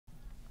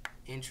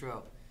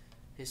Intro.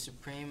 His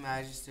Supreme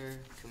Majesty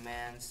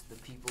commands the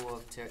people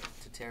of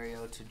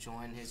Terrario to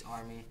join his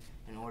army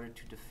in order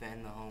to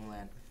defend the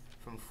homeland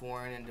from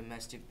foreign and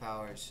domestic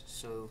powers,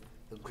 so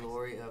the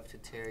glory of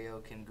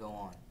Terrario can go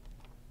on.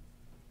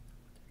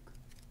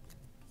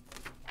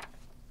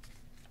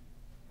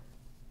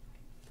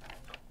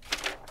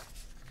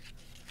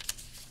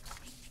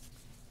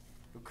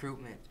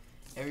 Recruitment.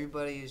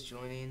 Everybody is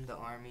joining the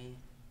army,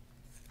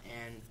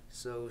 and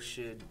so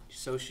should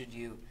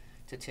you.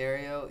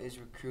 Terrario is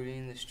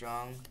recruiting the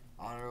strong,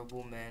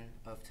 honorable men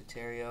of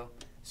Terrario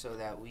so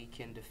that we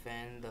can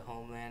defend the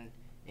homeland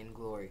in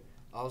glory.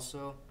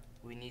 Also,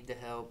 we need the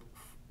help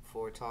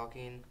for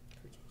taking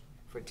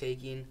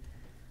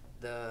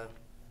the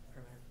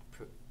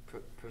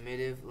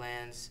primitive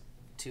lands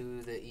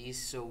to the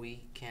east so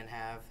we can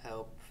have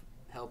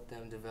help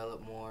them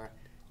develop more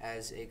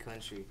as a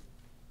country.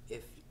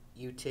 If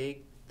you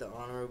take the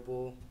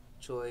honorable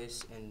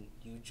choice and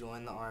you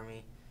join the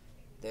army,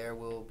 there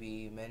will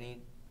be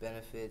many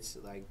benefits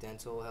like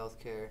dental health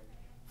care,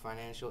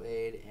 financial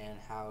aid, and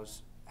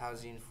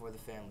housing for the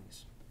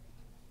families.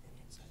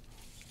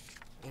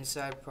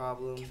 Inside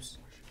problems.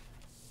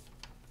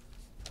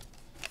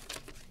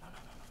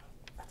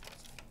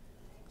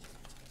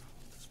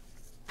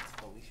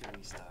 Oh, we should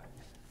restart.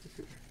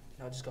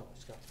 No, just go.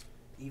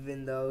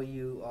 Even though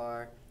you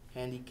are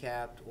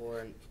handicapped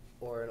or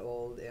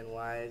old and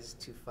wise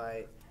to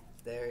fight,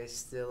 there is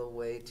still a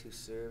way to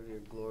serve your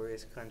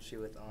glorious country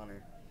with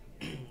honor.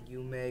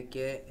 You may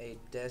get a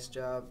desk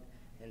job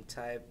and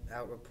type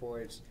out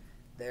reports.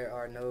 They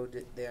are no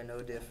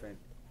different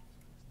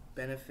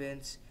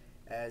benefits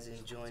as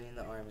in joining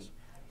the army.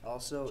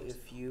 Also,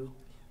 if you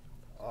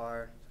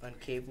are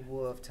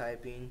incapable of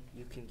typing,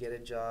 you can get a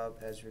job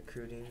as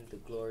recruiting the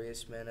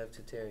glorious men of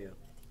Terrario.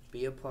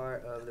 Be a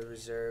part of the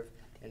reserve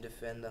and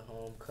defend the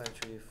home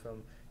country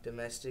from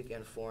domestic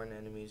and foreign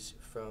enemies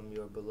from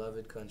your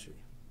beloved country.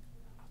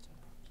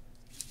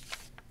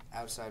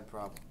 Outside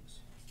problems.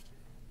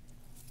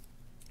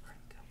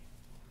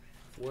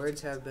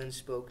 Words have been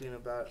spoken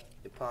about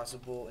a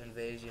possible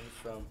invasion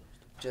from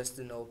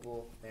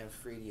Justinople and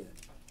Phrygia.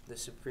 The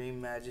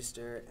Supreme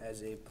Magister,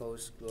 as a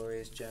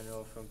post-glorious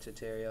general from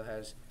Terrario,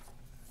 has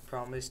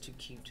promised to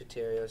keep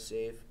Terrario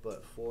safe,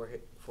 but for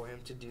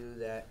him to do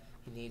that,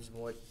 he needs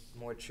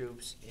more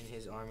troops in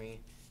his army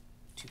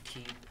to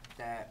keep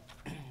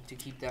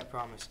that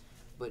promise.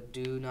 But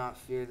do not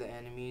fear, the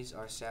enemies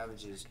are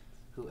savages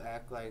who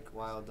act like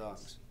wild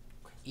dogs.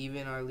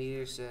 Even our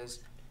leader says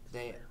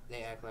they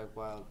act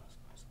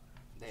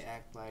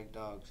like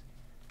dogs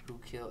who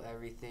kill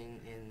everything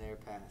in their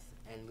path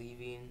and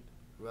leaving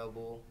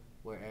rubble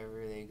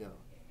wherever they go.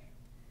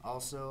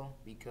 Also,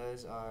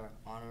 because our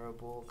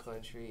honorable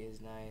country is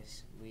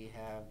nice, we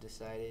have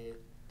decided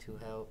to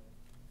help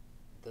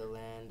the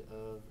land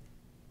of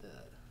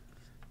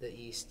the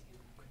East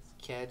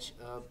catch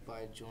up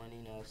by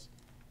joining us.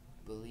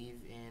 Believe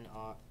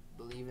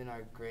in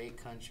our great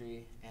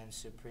country and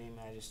Supreme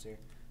Majesty,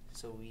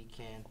 so we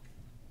can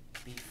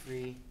be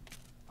free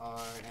our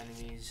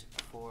enemies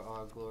for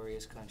our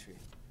glorious country.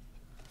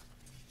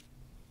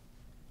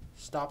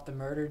 Stop the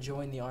murder,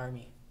 join the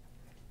army.